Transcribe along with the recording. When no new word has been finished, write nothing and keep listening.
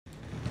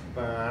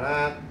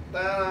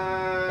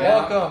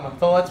Welcome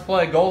to Let's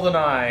Play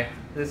Goldeneye.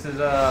 This is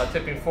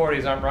Tipping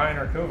 40s. I'm Ryan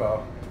or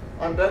Kuvo.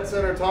 I'm Dead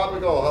Center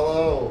Topical.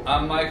 Hello.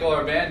 I'm Michael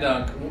or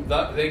Bandunk.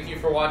 Thank you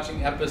for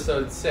watching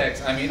episode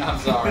 6. I mean, I'm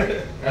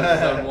sorry,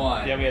 episode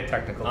 1. Yeah, we had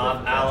technical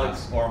I'm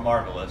Alex or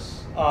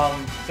Marvelous.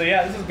 So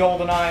yeah, this is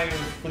Goldeneye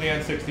for the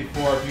N64. If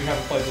you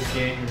haven't played this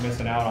game, you're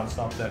missing out on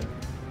something.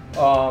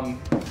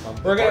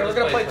 We're gonna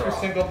play through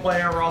single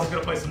player. We're also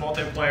gonna play some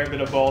multiplayer, a bit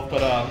of both.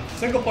 But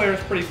single player is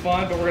pretty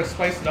fun. But we're gonna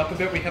spice it up a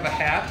bit. We have a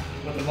hat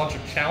with a bunch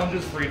of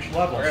challenges for each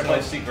level. We're gonna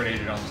play Secret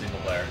Agent on single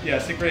player. Yeah,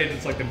 Secret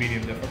Agent's like the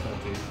medium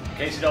difficulty. In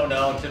case you don't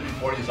know, Tipping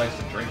 40s likes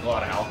to drink a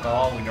lot of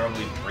alcohol. We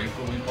normally drink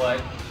when we play.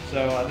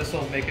 So this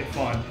will make it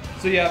fun.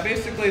 So yeah,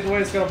 basically the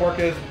way it's going to work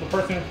is the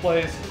person who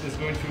plays is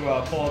going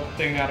to pull a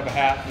thing out of a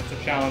hat. It's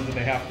a challenge and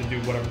they have to do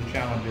whatever the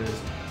challenge is.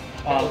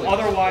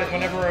 Otherwise,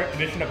 whenever a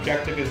mission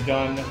objective is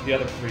done, the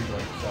other three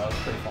drink. So it's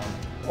pretty fun.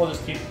 We'll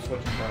just keep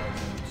switching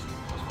turns and just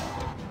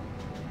fuck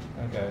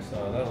it. Okay,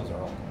 so those are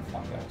all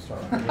fuck that.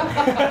 Start.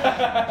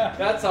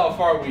 That's how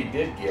far we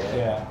did get.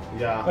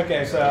 Yeah.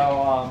 Okay,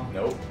 so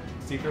Nope.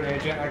 Secret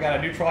Agent. I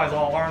gotta neutralize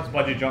all alarms.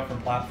 Bungee jump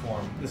from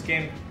platform. This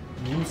game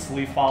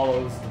loosely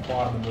follows the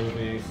plot of the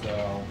movie,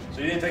 so. So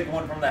you didn't take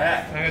one from the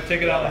hat? I'm gonna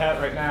take it out of the hat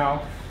right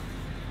now.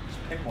 Just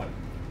pick one.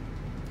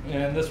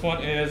 And this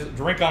one is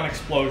drink on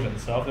explosion.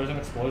 So if there's an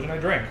explosion, I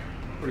drink.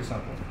 Pretty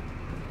simple.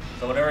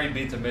 So whenever he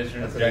beats a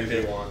mission That's objective,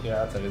 an easy one.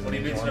 Yeah, that's it. when he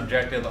beats an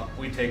objective,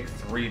 we take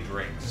 3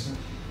 drinks.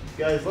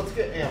 Guys, let's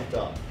get amped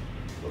up.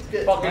 Let's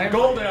get Fucking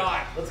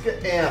Goldeneye! Let's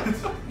get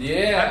amped.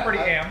 Yeah. I'm pretty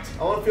amped.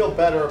 I want to feel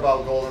better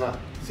about Goldeneye.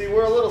 See,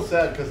 we're a little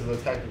sad because of the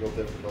technical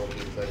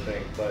difficulties, I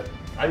think, but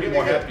I'd be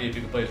more happy if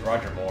you could play as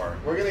Roger Moore.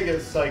 we're gonna get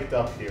psyched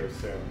up here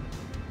soon.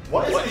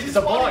 What is He's he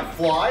a bug. spawning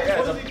flies? Yeah,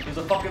 What is he's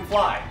a fucking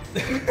fly.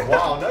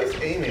 Wow, nice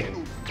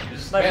aiming. He's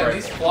a sniper Man,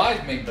 rifle. these flies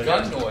make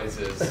gun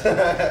noises. Do you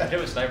have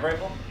a sniper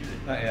rifle? Use it.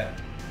 Not yet.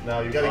 No,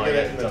 you gotta Oh, get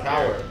yeah, it in it's the up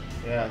tower. here.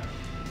 Yeah.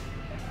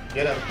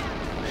 Get him.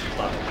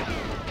 Slap him.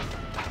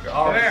 You're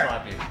already There.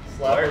 slappy.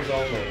 Slappers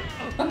only.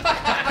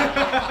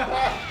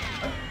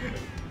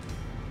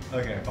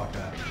 Okay, fuck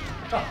that.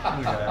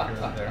 We got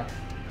after right there.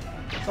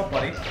 What's up,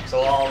 buddy? So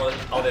all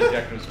the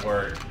objectives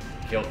were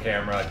kill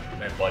camera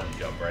and bungee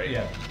jump, right?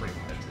 Yeah, pretty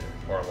much. That's it.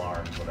 Or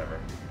alarms, whatever.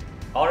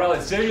 Oh no,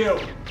 they see you!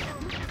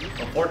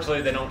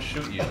 Unfortunately, they don't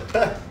shoot you.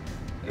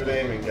 Good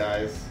aiming,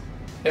 guys.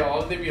 Yeah, why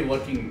would they be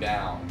looking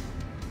down?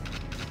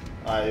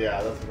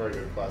 Yeah, that's a very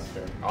good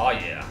question. Oh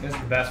yeah. This is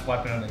the best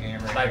weapon in the game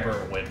right Sniper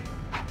here. win.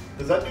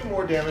 Does that do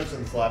more damage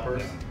than slappers?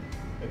 No.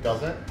 It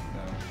doesn't?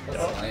 No.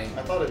 That's lame.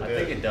 I thought it I did.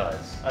 think it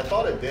does. I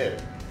thought it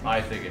did. I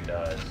think it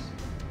does.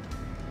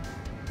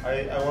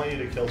 I want you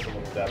to kill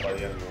someone with that by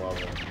the end of the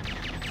level.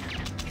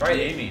 Try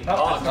aiming. No,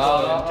 Oh, it's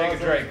no, take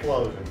it's a an drink.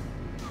 explosion.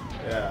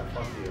 Yeah,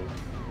 fuck you.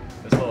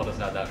 This level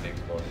doesn't have that many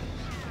explosions.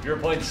 If you're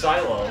playing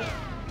Silo,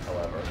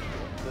 however.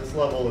 This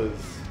level is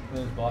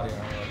There's body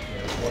armor up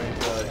here. quite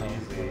No,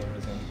 easy. there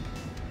isn't.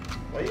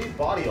 Why do you need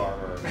body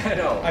armor? I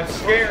know. I'm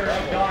scared.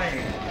 I'm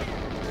dying.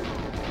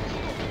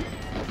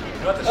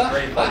 You don't have to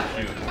straight line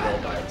shoot in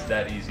Goldeneye. It's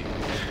that easy.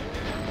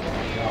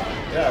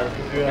 Yeah,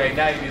 because you Okay, have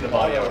now you need the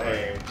body auto armor.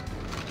 aim.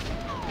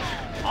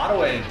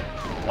 Auto aim.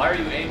 Why are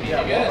you aiming?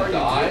 Yeah, You what are gotta you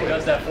die. Who doing?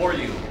 does that for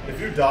you? If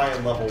you die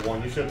in level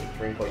 1, you should have to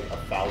drink like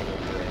 1,000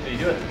 drinks. You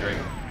do have to drink.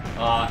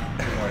 2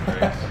 more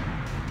drinks.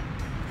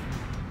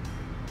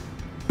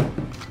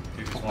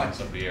 You just want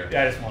some beer.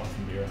 Yeah, I just wanted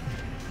some beer.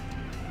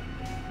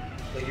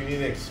 Like you need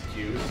an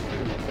excuse. I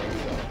didn't think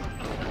so.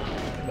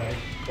 Like,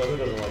 But who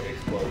doesn't like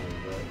explosions,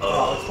 right?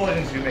 well,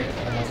 explosions do make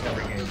almost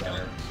every game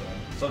better.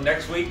 So. So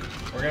next week,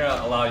 we're going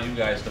to allow you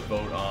guys to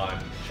vote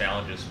on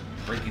challenges,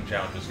 drinking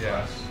challenges for Yeah.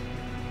 us.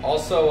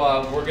 Also,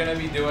 we're going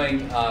to be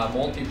doing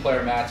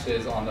multiplayer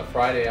matches on the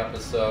Friday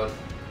episode,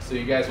 so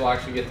you guys will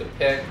actually get to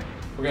pick.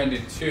 We're going to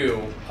do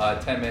 2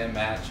 10-minute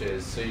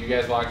matches, so you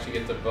guys will actually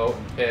get to vote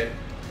and pick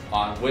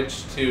on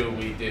which 2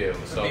 we do.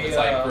 So if it's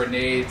like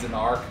grenades and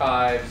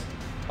archives,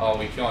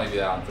 we can only do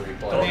that on 3 The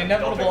players.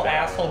 inevitable pick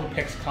that asshole one. who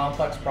picks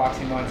complex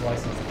proxy mines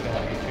license to kill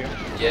at you.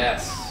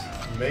 Yes.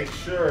 Make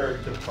sure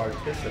to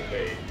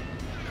participate,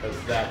 because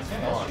that's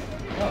fun.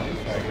 So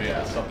we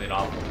have something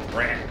off of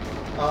brand.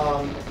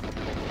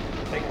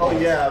 Oh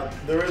yeah,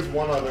 there is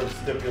one other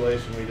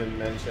stipulation we didn't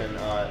mention.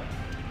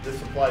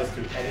 This applies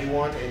to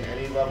anyone in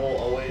any level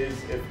always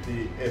if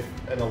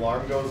an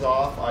alarm goes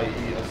off,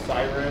 i.e. a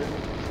siren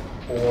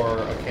or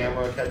a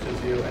camera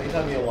catches you.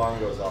 Anytime the alarm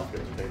goes off, you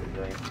have to take a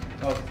drink.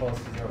 Oh, it's close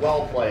to zero.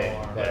 Well played,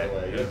 Alarm. by the Yeah,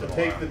 way. You it have is to an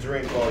take alarm. the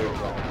drink while you're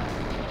drunk.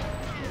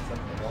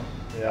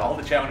 Yeah. All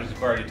the challenges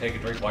require you to take a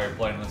drink while you're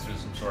playing unless there's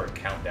some sort of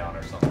countdown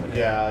or something.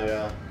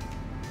 Yeah.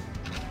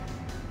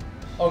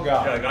 Oh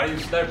god. Yeah, I gotta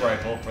use sniper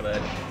rifle for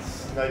that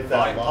Snipe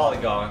that lot.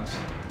 polygons.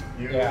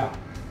 You, Yeah.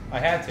 I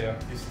had to.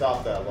 You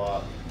stopped that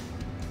lot.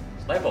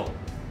 Sniper.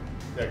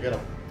 Yeah, get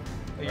him.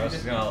 You Or else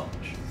he's just, gonna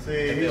See,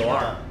 hit he's the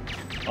alarm. not.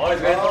 Oh,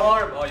 he's gonna hit the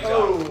alarm. Oh, you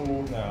got him.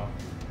 Oh. no.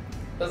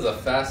 This is the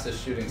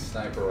fastest shooting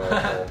sniper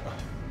rifle.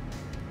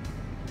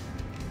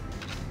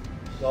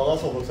 Well, it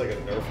also looks like a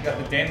Nerf You got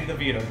the gun. Danny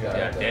DeVito guy.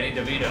 Yeah, Danny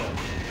DeVito.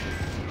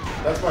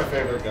 That's my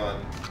favorite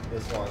gun.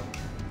 This one.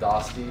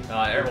 Dosty.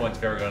 Everyone's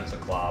favorite gun is a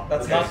Klob.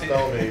 That's Okay, not the.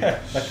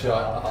 Stoney. Shut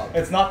up.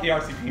 It's not the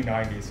RCP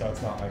 90, so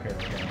it's not my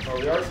favorite gun. Oh,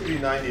 the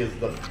RCB-90 is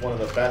one of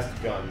the best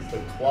guns. The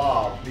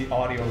Klob The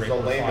audio is rate the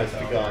for lamest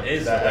 5,000. gun It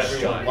is that the best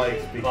everyone gun.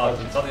 likes because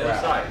It's on the other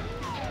crap. side.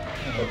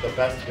 But the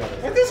best gun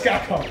is Where'd this guy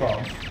come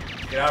from?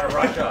 Get out of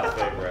Russia.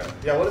 favorite.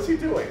 Yeah, what is he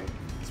doing?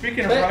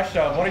 Speaking of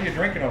Russia, what are you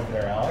drinking over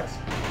there, Alex?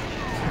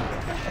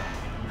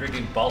 I'm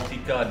drinking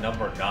Baltica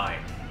number 9.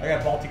 I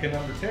got Baltica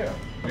number 2.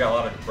 We got a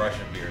lot of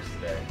Russian beers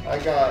today. I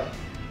got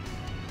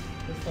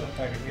This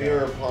motherfucker,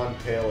 Beer Upon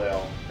Pale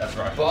Ale. That's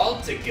Russian.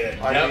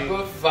 Baltica I mean-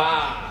 number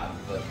 5.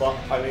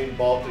 Baltica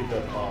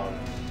Pond.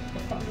 What the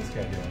fuck is this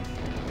guy doing?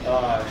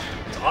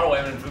 It's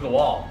auto-aiming through the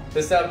wall.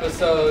 This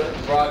episode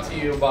brought to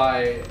you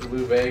by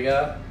Lou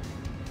Vega.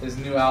 His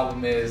new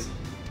album is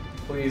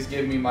Please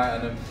Give Me My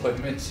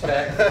Unemployment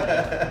Check.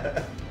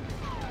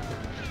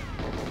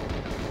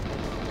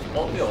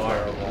 Won't be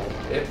alarmed.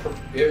 It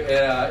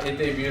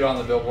debuted on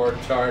the Billboard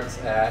charts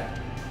at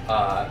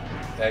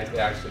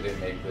actually they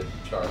make the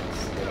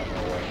charts. They don't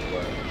know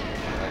what it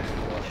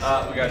actually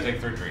was. We gotta take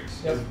 3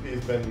 drinks.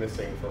 He's been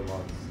missing for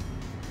months.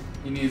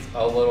 He needs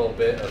a little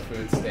bit of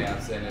food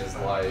stamps in his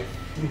life.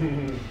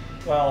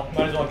 Well,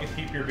 might as well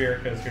keep your beer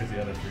because here's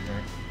the other 3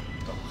 drinks.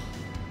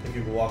 If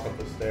you can walk up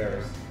the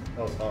stairs.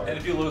 That was hard. And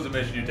if you lose a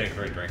mission, you take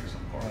 3 drinks,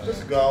 of course.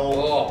 Just go.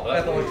 Oh, I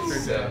that thought it was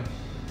was sick.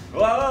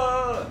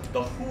 Whoa!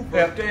 The Hoover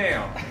Yep.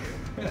 Dam.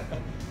 So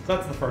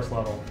that's the first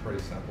level.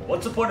 Pretty simple.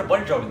 What's the point of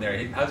bungee jumping there?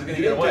 How's he You gonna get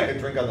didn't take a away?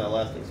 drink on that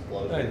last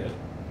explosion. I did.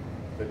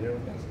 Did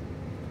you?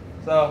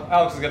 So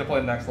Alex is gonna play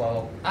the next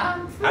level.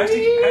 I'm free. How does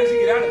he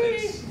get out of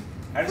this?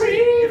 How does he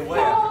get away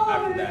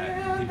after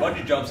that? He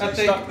bungee jumps and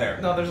he's stuck there.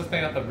 No, there's a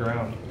thing at the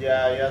ground.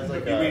 Yeah, he has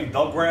like You mean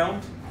the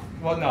ground?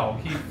 Well, no,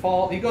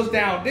 he goes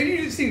down. Did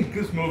you see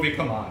this movie?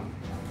 Come on.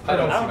 I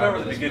don't remember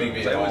the this beginning movie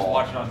because I at always all.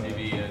 watch it on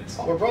TV and it's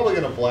We're probably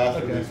gonna blast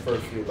through Okay. these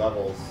first few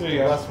levels There you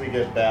go. unless we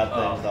get bad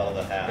things Oh. out of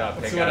the hat. gotta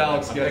Let's pick see what out-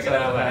 Alex I'm gets picking out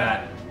out of of the that.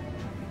 hat.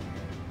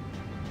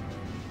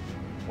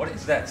 What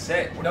does that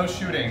say? What No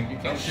shooting. You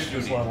can't shoot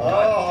this shooting. level.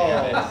 Oh,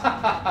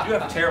 You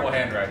have terrible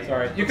handwriting.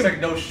 Sorry, you Looks can-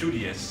 like no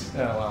shootiest.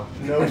 Yeah, well.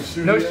 no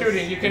shooting. No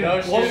shooting. You can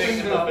No blow shooting things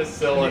in the up,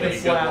 facility. you can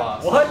Good slap-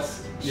 luck.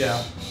 What?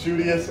 Yeah,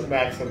 Shootiest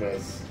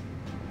Maximus.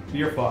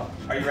 you're fucked.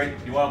 Are you ready?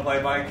 You want to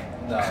play,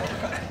 Mike?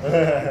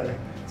 No.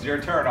 It's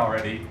your turn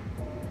already.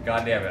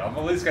 God damn it! I'm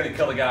at least gonna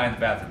kill the guy in the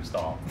bathroom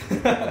stall.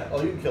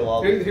 Oh, you can kill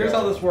all these Here's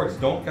how guys. this works.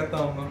 Don't get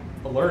them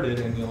alerted,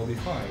 and you'll be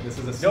fine. This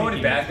is a. Know any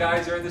sneaky bad mission.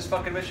 guys are in this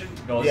fucking mission?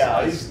 No, Yeah,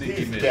 it's he's a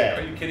sneaky mission. dead.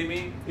 Are you kidding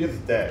me? He's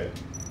dead.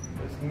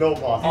 There's no You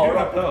possibility. do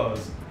have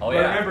those. Oh, But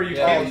yeah. remember, you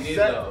Yeah, can't. you need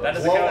set- those. That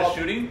doesn't Blow count as up-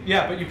 shooting?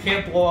 Yeah, but you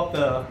can't blow up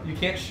the. You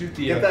can't shoot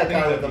the. Get that things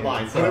guy at with the you,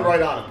 mine. so- Put it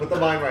right on him. Put the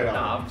mine right on him.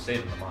 Nah, I'm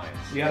saving the mines.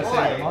 You gotta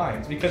Why? save the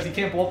mines because you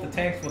can't blow up the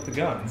tanks with the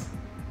guns.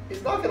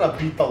 He's not gonna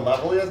beat the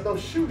level. He has no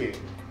shooting.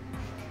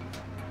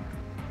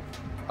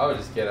 I would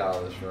just get out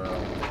of this room.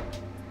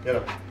 Get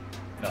him.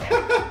 No.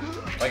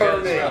 Like,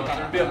 Turn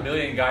there'd be a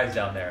million guys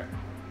down there.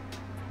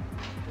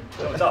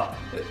 So what's up?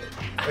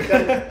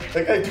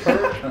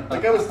 That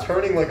guy was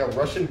turning like a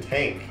Russian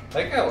tank.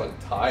 That guy was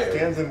tired.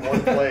 Stands in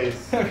one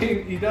place. I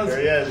mean, he does There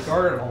he is.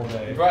 guard it all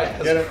day. He probably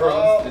has Get him.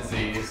 Crohn's Oh.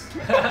 disease.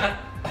 Yeah,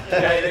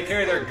 they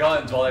carry their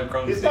guns while they have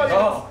Crohn's He's disease.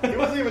 not even, he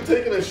wasn't even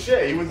taking a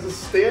shit. He was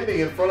just standing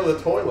in front of the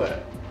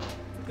toilet.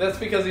 That's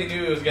because he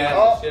knew he was gonna have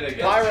Oh, to shit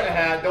against pirate him.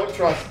 hat. Don't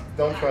trust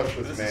this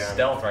This is man.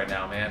 stealth right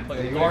now, man. Look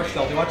Yeah, at you are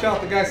stealthy. Watch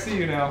out, the guys see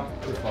you now.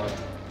 You're fine.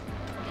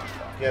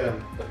 Get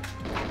him.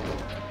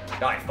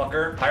 Die,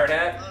 fucker. Pirate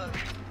hat.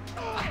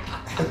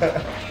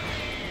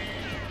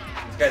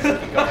 This guy's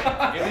key card.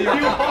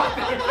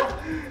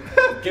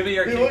 Give me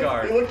your He key looked,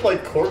 card. he looked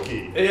like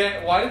Corky.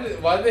 Yeah, why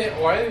did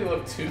they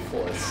look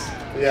toothless?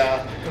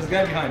 Yeah. There's a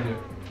guy behind you.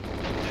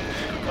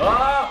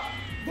 Ah!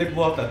 They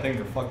blow up that thing,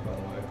 they're fucked, by the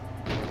way.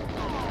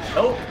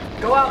 Nope.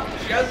 Go out.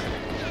 Yes.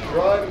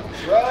 Run.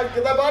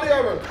 Get that body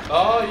armor.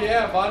 Oh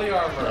yeah, body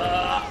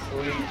armor.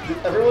 Sweet.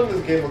 Everyone in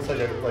this game looks like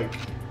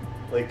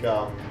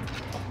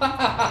I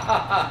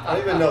don't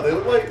even know. They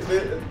look like.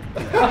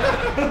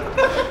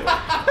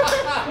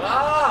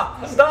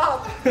 Ah!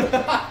 Stop!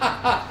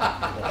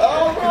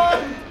 Oh,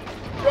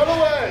 run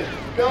away!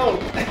 Go!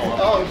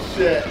 Oh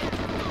shit!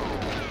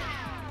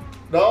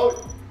 No.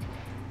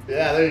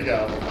 Yeah, there you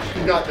go.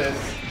 You got this.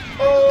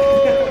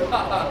 Oh!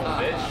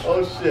 Bitch.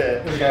 Oh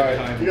shit! There's a guy Alright,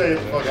 behind you you. gotta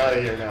get the fuck out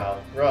of here now.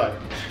 Run.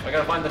 I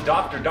gotta find the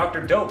doctor,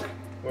 Dr. Doke.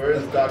 Where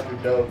is Dr.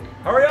 Dope?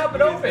 Hurry up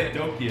and He's open the it.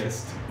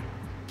 dokiest.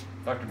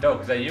 Dr.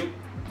 Doke, is that you?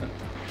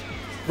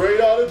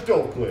 Straight out of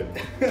Dokeland.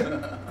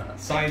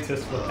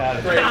 Scientist with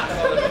attitude. Great.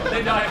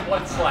 They die in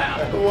one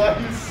slap. What?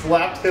 You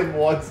slapped him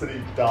once and he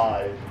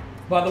died.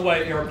 By the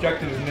way, your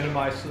objective is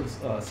minimize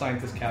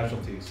scientist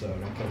casualties, so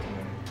don't kill too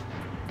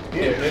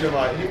many.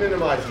 He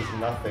minimizes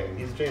nothing.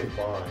 He's James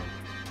Bond.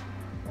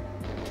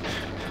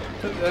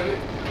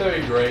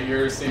 That'd be great.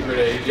 You're a secret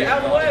agent. Get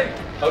out of the way.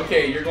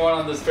 Okay, you're going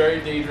on this very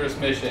dangerous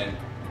mission.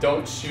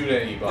 Don't shoot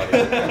anybody.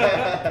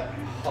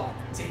 Oh,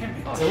 damn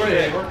it. So where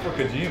they work for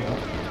Kojima.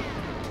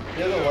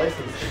 He has a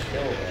license to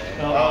kill,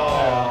 man. Oh,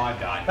 I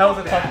died. That was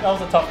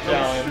a tough No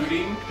challenge.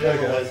 shooting. He has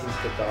a Okay. license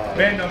to die.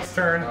 Van Dunk's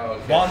turn. Oh,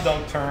 okay. Von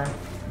Dunk turn.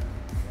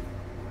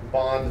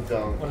 Bond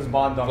dunk. What is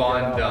Von Dunk?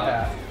 Von get out of the Dunk.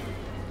 hat?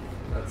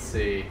 Let's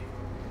see.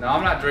 No,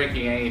 I'm not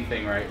drinking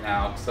anything right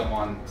now because I'm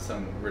on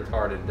some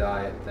retarded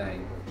diet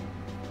thing.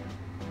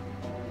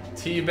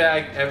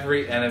 Teabag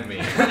every enemy.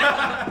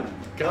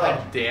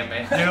 God damn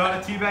it. You know what? A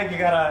teabag, you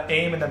gotta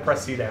aim and then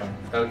press C down.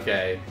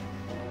 Okay.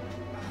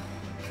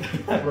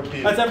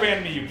 Repeat. That's every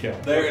enemy you kill.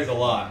 There is a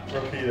lot.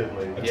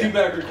 Repeatedly. A Yeah.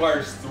 teabag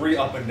requires 3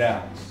 up and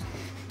downs.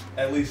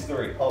 At least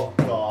 3. Oh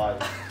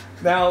god.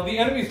 Now, the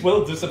enemies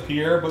will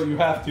disappear, but you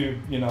have to,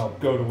 you know,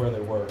 go to where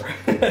they were.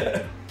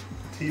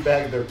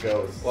 Teabag their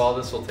ghosts. Well,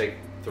 this will take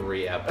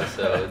 3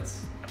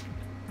 episodes.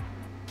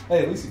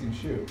 Hey, at least you can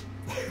shoot.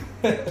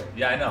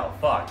 Yeah, I know.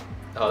 Fuck.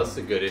 Oh, this is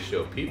a good issue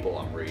of People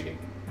I'm reading.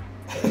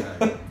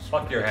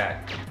 Fuck your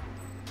hat.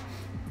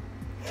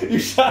 You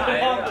shot I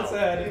it off know. his I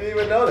head. didn't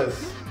even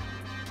notice.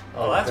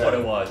 Oh, that's what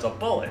it was. A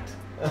bullet.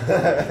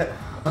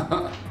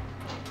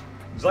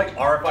 Is like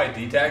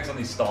RFID tags on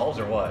these stalls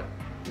or what?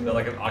 They're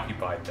like an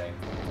occupied thing.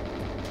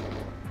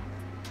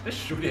 Just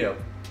shoot him.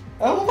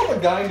 I love how the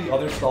guy in the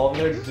other stall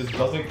over there just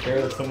doesn't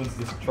care that someone's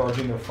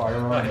discharging their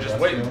firearm. in the Just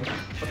wait.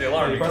 restroom. Put the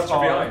alarm. You You press press from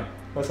R, behind.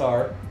 press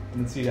R,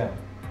 and then C down.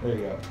 There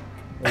you go.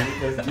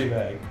 There's the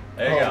teabag.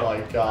 There you Oh go.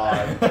 my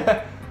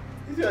god.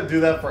 He's gonna do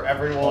that for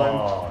everyone.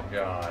 Oh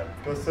god.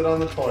 Go sit on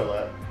the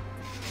toilet.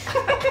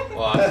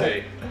 Well, I'll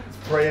see.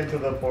 Pray into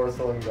the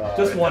porcelain god.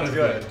 Just one That's is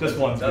good. Just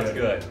one's That's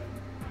good. good.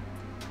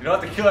 You don't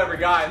have to kill every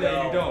guy though.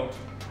 Yeah, you don't.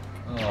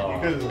 You Oh,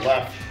 could have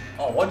left.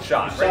 oh one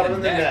shot. You Right shot in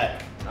him the in the neck.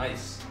 neck.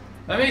 Nice.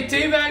 Let me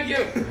teabag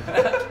you.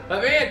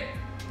 Let me in.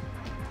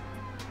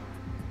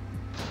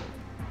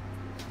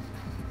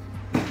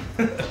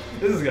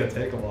 This is gonna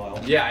take a while.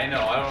 Yeah, I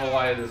know. I don't know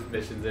why this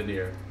mission's in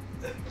here.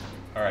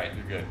 All right,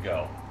 you're good.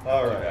 Go.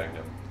 All right. Teabagged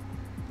him.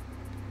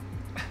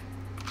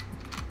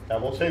 Yeah,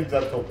 we'll change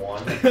that to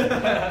 1. I'm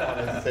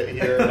gonna sit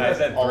here. I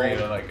said 3. all-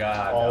 Oh my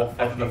god. all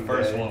After the fucking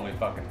first day. one, we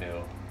fucking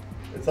knew.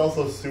 It's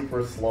also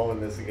super slow in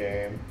this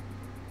game.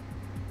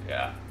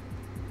 Yeah.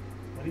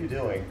 What are you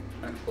doing?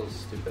 I'm close,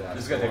 stupid ass.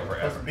 This is gonna take door.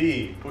 Press forever.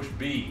 B. Push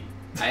B.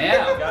 I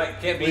am. Guy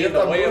can't be We in have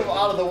the to way move of.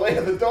 out of the way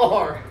of the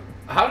door.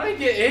 How did I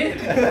get in?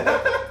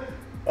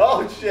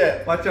 Oh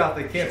shit. Watch out,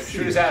 they can't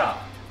Shoot his hat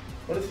off.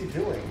 What is he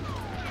doing?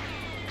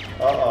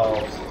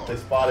 Uh-oh. They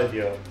spotted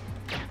you.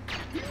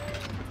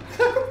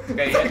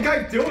 Okay, What's that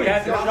guy doing? He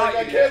has to I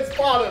shot you. can't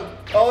spot him.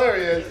 Oh, there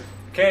he is.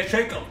 Can't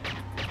shake him.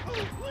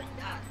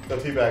 Go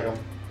teabag him.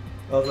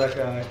 That was that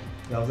guy.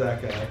 That was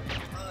that guy.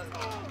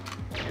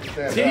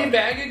 Stand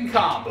up. Teabagging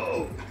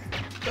combo.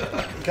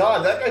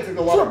 God, that guy took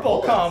a lot of Triple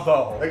bullets.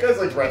 combo. That guy's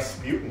like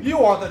Rasputin. You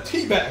are the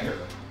teabagger.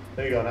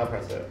 There you go, now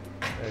press it.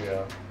 There you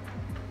go.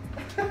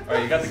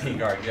 Alright, you got the key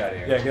card. Get out of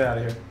here. Yeah, get out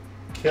of here.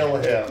 Kill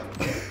him.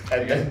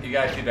 And then You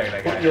got to teabag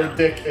that guy. put your now.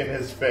 dick in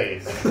his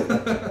face.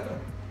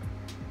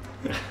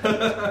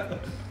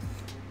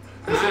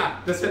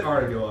 This hit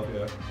R to go up,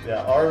 yeah.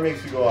 Yeah, R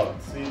makes you go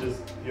up. So you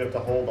have to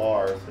hold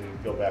R so you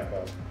go back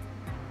up.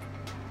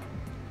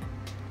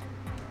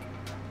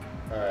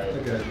 Alright.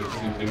 Okay.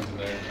 Two dudes in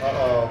there.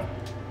 Uh-oh.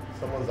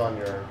 Someone's on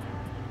your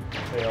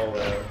tail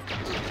there.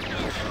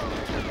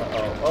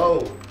 Uh-oh.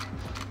 Oh!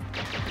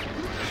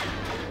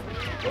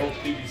 Oh,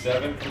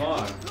 PB7, come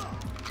on. What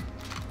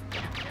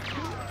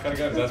kind of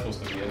gun is that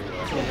supposed to be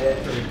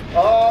anyway?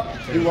 Oh!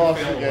 You lost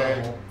the Fail game.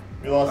 level.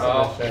 You lost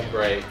Oh, the mission.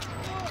 great.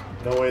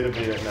 No way to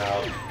beat it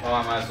now. Oh,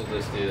 I might as well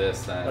just do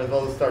this Might as then.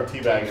 well just start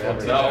teabagging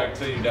everything. No. Teabag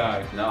till you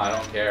die. No, I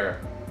don't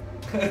care.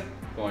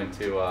 Going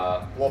to,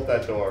 Blow up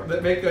that door.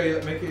 Make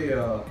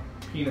a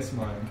penis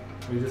mine.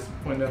 We just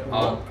point at the Oh.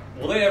 wall.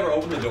 Will they ever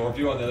open the door for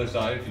you on the other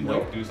side if you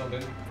Nope. like do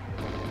something?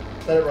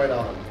 Set it right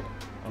on him.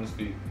 On his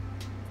feet.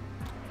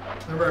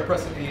 Remember, I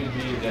pressed an A and B.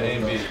 Yeah, A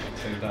and B at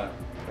the same time.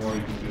 Or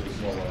you can do the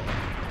slow one.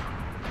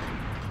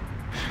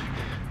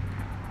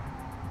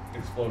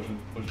 Explosion,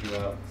 push you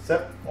out.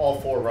 Set all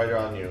 4 right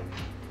on you.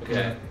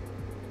 okay.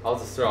 I'll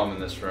just throw him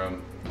in this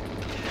room.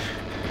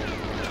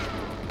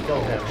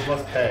 Kill him. He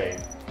must pay.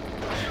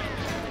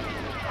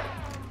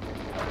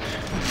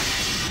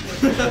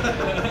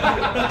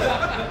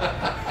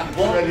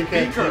 Then you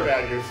can't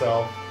teabag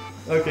yourself.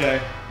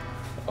 Okay.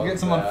 We're getting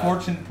some Fuck that.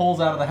 unfortunate pulls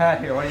out of the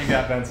hat here. What do you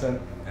got,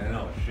 Vincent? I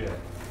know, shit.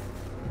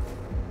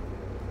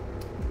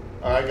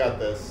 I got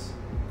this.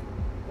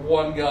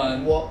 One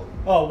gun. What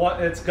Oh,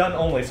 what? It's gun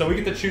only, so we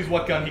get to choose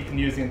what gun he can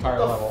use the entire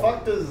the level.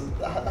 fuck does...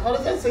 How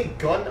does that say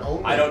gun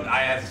only?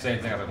 I asked the same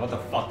thing. I was like, what the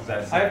fuck does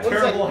that say? I have What is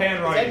terrible that?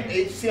 handwriting.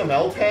 Is that an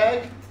HTML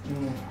tag?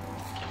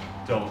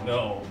 Don't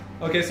know.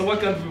 Okay, so what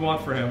gun do we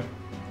want for him?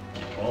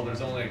 Well,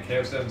 there's only a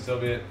KF7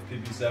 Soviet,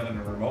 PP7,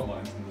 and remote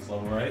mines in this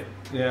level, right?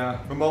 Yeah.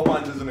 Remote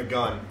mines isn't a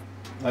gun.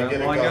 I get a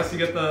well, I gun. guess you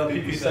get the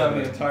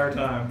PP7 the entire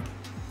time.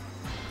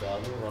 God,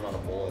 I'm gonna run out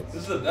of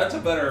bullets. That's a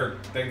better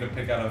thing to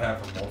pick out of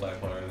half for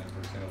multiplayer than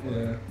for single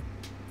player. Yeah.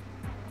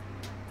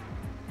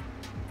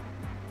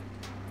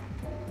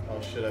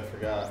 Oh shit, I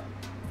forgot.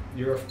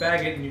 You're a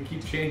faggot and you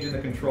keep changing the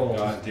controls.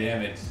 God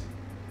damn it.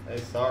 Hey,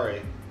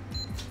 sorry.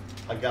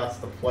 I got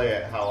to play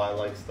it how I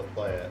likes to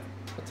play it.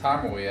 What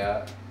time are we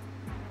at?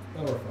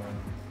 Oh, we're fine.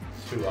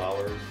 2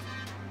 hours.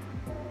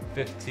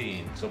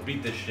 15. So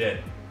beat this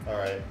shit. All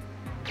right.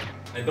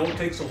 And don't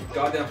take so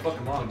goddamn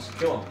fucking long. Just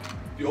kill him.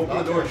 If you open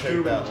Not the door gonna and take shoot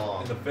him that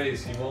long. in the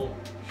face, he won't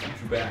shoot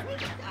you back.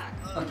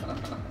 I'm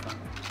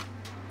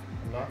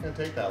not gonna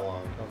take that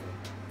long.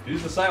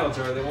 Use the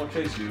silencer, they won't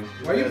chase you.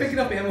 Why are you picking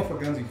up ammo for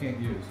guns you can't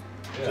use?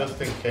 Yeah.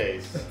 Just in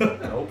case.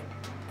 Nope.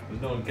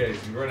 There's no in case.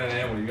 You run out of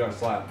ammo, you gotta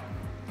slap.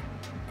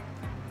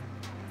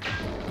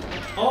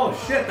 Oh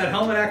shit, that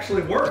helmet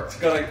actually worked.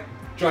 It's got a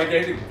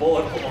gigantic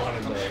bullet hole on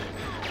it though.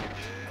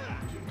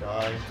 Did you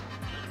die?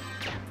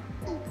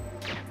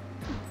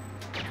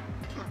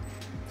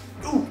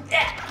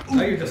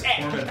 Now you're just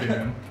tormenting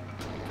him.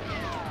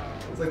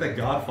 It's like that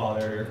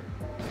Godfather.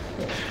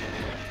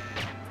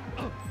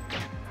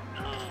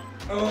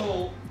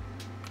 Oh!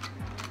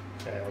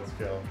 Okay, let's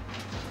go.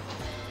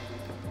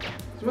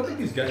 So what do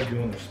these guys do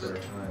in their spare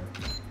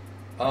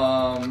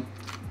time?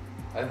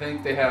 I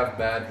think they have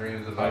bad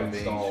dreams of them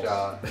being Installs.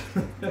 shot.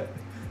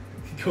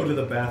 Go to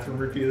the bathroom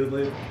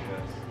repeatedly.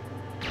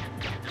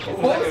 Yes.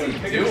 What is he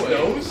Pick his doing?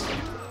 nose?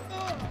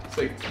 It's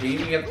like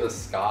aiming at the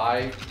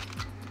sky.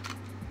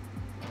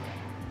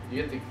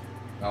 You get the.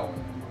 Oh,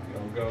 never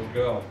mind. Go, go,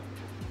 go.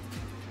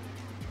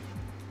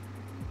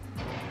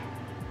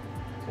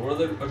 So what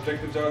other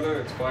objectives are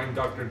there? It's find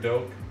Dr.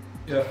 Doak.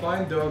 Yeah,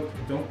 find Doug,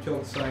 don't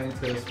kill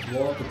scientists,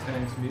 blow up the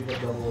tanks, meet with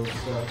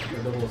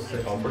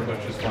 006. Oh, pretty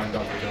much just find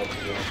Dr. Doak.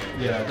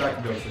 Yeah,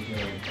 Dr. Doug's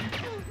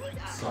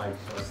like, side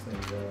quest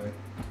thing, really.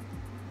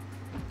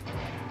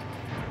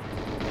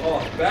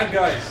 Oh, bad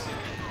guys!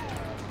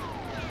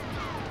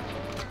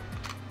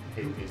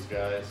 Hate these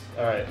guys.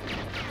 All right.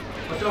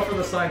 Watch out for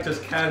the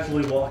scientist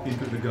casually walking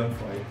through the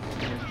gunfight.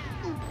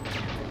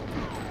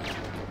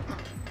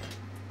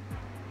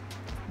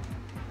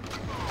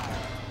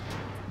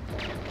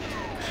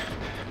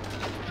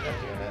 God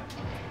damn it.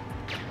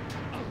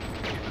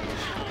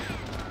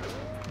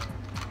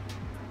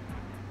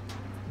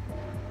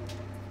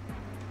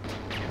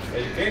 Yeah,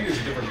 you can use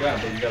a different gun,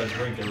 but you gotta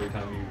drink every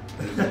time you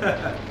use it.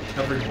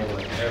 Every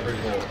bullet. Every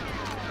bullet.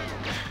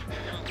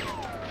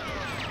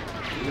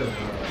 He doesn't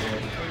know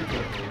that.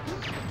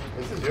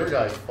 This is your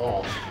guy's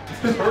fault.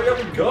 Just hurry up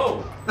and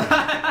go!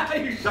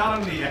 You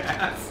shot him in the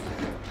ass.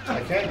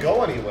 I can't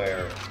go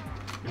anywhere.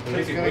 You're They're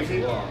just taking gonna way too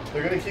keep. long.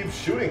 They're gonna keep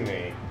shooting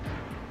me.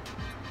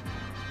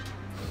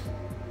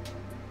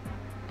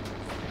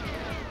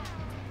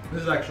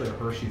 This is actually a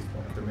Hershey's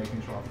plant. They're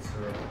making chocolate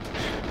syrup.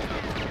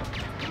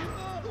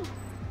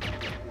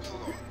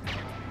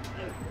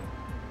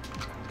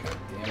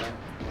 Damn it.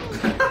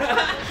 Get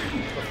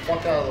the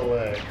fuck out of the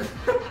way.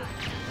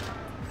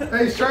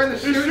 Hey, he's trying to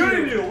He's shoot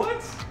shooting you!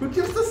 What? Who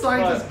gives the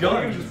scientist He's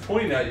guns? just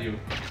pointing at you.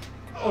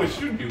 Oh, he's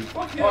shooting you.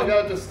 Fuck him. Oh, I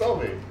got a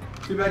Distomi.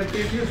 Too bad you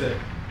can't use it.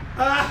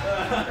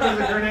 Ah! There's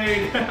a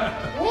grenade.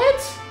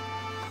 What?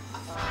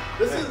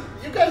 This is.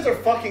 You guys are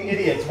fucking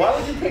idiots. Why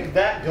would you pick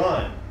that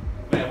gun?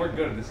 Man, we're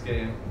good at this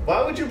game.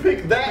 Why would you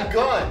pick that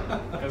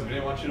gun? Because we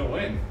didn't want you to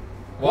win.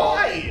 Well,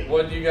 Why?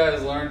 what did you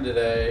guys learn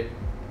today?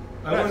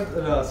 I learned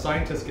that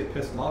scientists get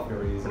pissed off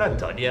very easily. We're not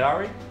done yet,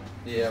 are we?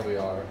 Yeah, we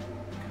are.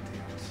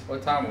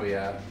 What time are we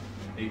at?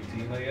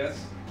 18, I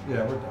guess.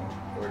 Yeah, we're done.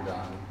 We're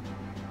done.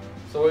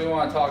 So what do you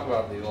want to talk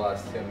about these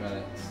last 10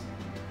 minutes?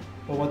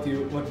 Well, what did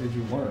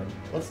you learn?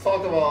 Let's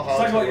talk about how Let's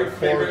talk to about your record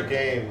favorite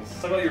games.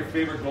 Let's talk about your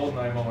favorite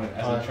GoldenEye moment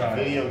as a child.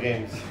 Video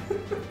games.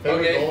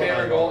 Okay, GoldenEye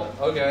favorite goal. moment.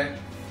 Okay.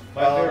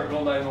 My favorite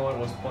GoldenEye moment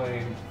was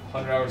playing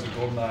 100 hours of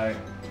GoldenEye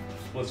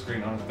split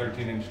screen on a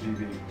 13-inch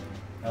TV.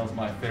 That was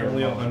my favorite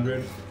Only moment.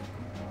 100.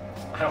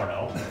 I don't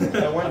know.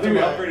 I went I to think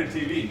we my- upgraded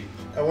TV.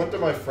 I went to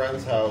my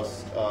friend's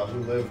house who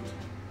lived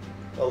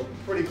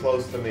pretty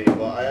close to me,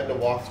 but I had to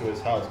walk to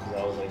his house because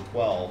I was like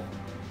 12.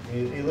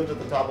 He lived at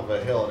the top of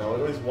a hill, and I would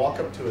always walk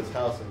up to his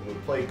house and we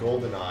would play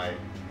Goldeneye.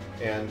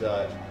 And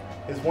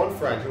his one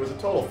friend, who was a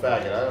total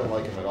faggot, I didn't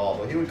like him at all,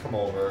 but he would come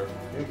over,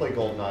 he would play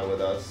Goldeneye with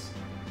us.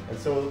 And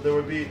so there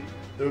would be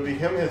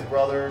him, his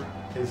brother,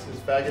 his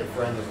faggot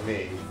friend, and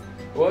me.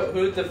 Who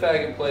did the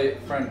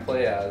faggot friend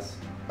play as?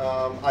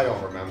 I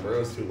don't remember, it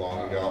was too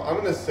long ago. I'm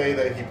gonna say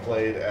that he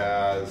played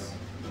as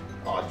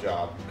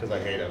Oddjob, because I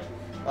hate him.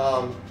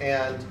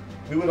 And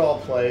we would all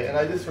play, and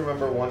I just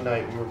remember one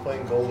night we were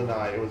playing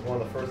GoldenEye. It was one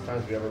of the first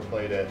times we ever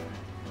played it.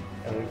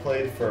 And we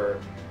played for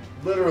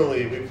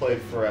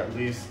at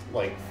least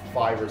like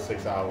 5 or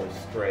 6 hours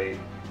straight.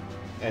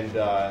 And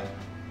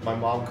my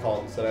mom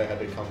called and said I had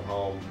to come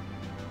home.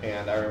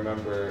 And I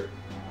remember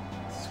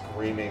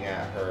screaming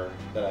at her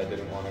that I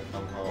didn't want to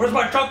come home. Where's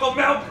my chocolate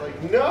milk?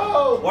 Like,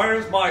 no!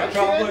 Where's my I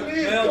chocolate can't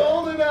leave milk?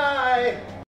 GoldenEye!